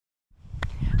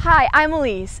Hi, I'm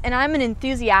Elise, and I'm an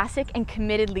enthusiastic and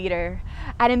committed leader.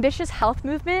 At Ambitious Health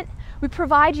Movement, we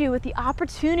provide you with the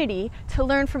opportunity to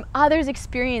learn from others'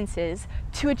 experiences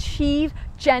to achieve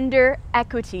gender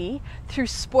equity through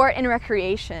sport and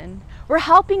recreation. We're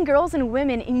helping girls and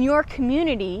women in your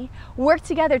community work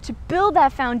together to build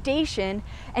that foundation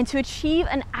and to achieve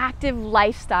an active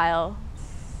lifestyle.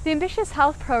 The Ambitious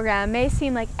Health program may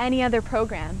seem like any other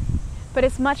program, but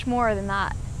it's much more than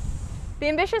that. The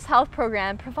Ambitious Health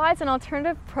program provides an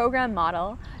alternative program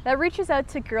model that reaches out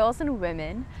to girls and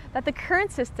women that the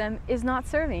current system is not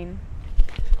serving.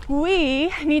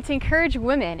 We need to encourage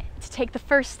women to take the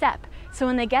first step so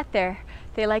when they get there,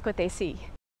 they like what they see.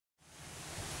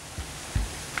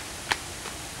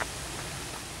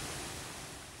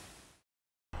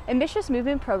 Ambitious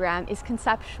Movement program is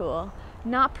conceptual,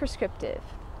 not prescriptive.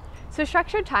 So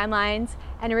structured timelines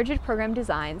and rigid program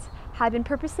designs have been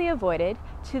purposely avoided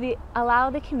to allow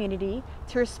the community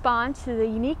to respond to the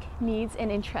unique needs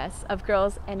and interests of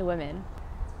girls and women.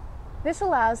 This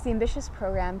allows the Ambitious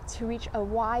program to reach a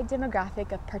wide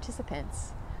demographic of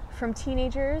participants, from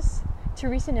teenagers to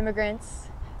recent immigrants,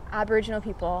 Aboriginal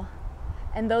people,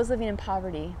 and those living in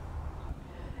poverty.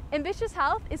 Ambitious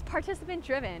Health is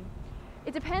participant-driven.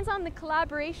 It depends on the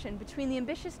collaboration between the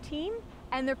Ambitious team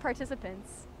and their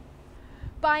participants.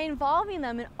 By involving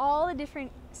them in all the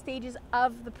different stages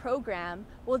of the program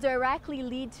will directly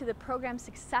lead to the program's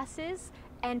successes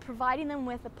and providing them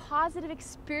with the positive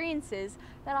experiences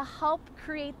that will help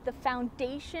create the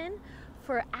foundation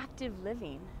for active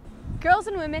living. Girls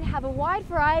and women have a wide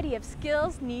variety of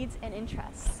skills, needs, and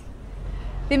interests.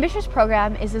 The Ambitious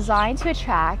program is designed to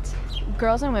attract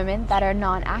girls and women that are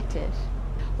non-active.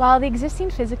 While the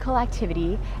existing physical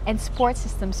activity and sports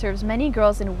system serves many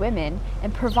girls and women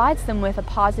and provides them with a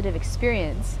positive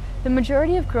experience, the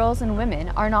majority of girls and women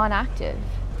are non-active.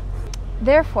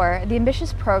 Therefore, the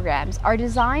Ambitious programs are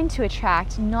designed to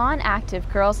attract non-active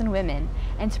girls and women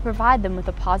and to provide them with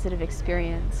a positive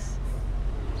experience.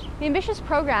 The Ambitious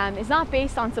program is not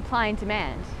based on supply and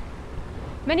demand.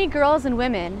 Many girls and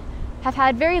women have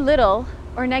had very little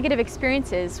or negative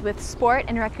experiences with sport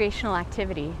and recreational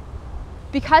activity.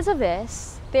 Because of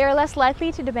this, they are less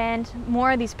likely to demand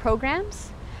more of these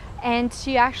programs and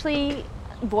to actually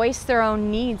voice their own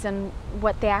needs and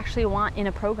what they actually want in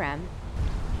a program.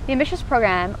 The Ambitious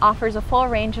program offers a full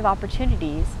range of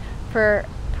opportunities for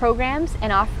programs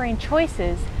and offering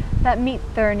choices that meet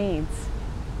their needs.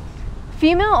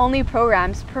 Female-only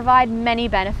programs provide many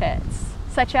benefits,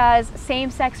 such as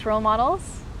same-sex role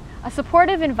models, a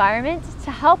supportive environment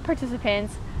to help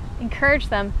participants encourage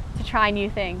them to try new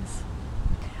things.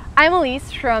 I'm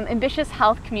Elise from Ambitious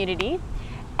Health Community,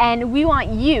 and we want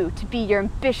you to be your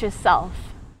ambitious self.